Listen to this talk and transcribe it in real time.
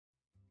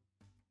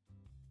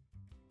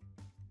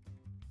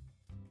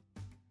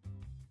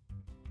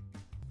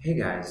Hey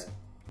guys,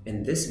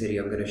 in this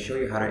video I'm going to show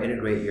you how to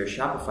integrate your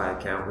Shopify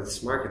account with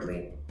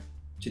Smarketly.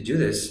 To do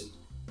this,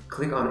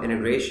 click on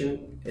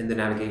Integration in the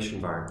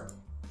navigation bar,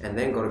 and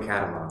then go to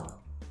Catalog.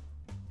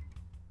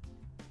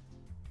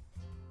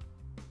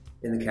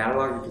 In the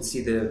catalog you can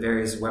see the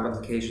various web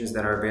applications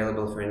that are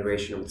available for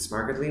integration with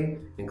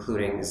Smarketly,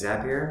 including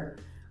Zapier.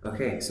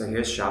 Okay, so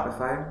here's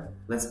Shopify.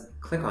 Let's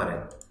click on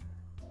it.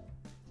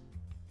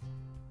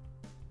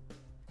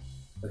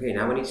 Okay,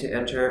 now we need to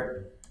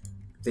enter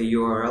the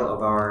URL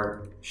of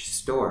our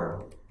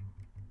store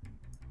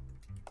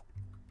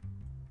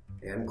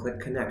and click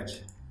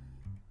Connect.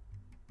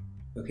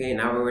 Okay,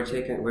 now we're going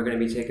to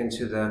be taken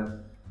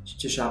to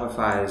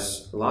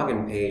Shopify's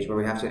login page where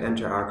we have to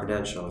enter our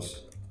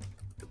credentials,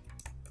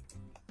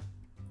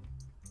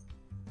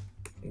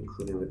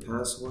 including the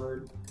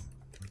password.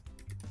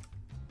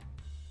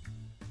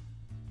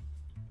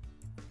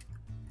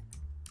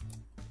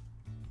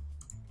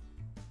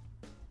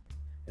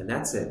 And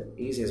that's it,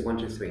 easy as 1,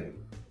 2, 3.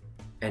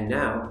 And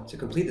now, to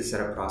complete the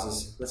setup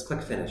process, let's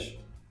click Finish.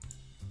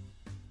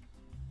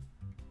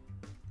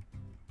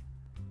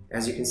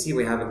 As you can see,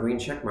 we have a green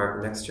check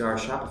mark next to our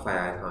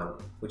Shopify icon,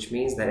 which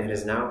means that it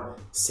is now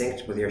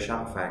synced with your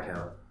Shopify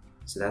account.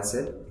 So that's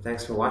it.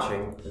 Thanks for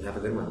watching, and have a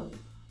good one.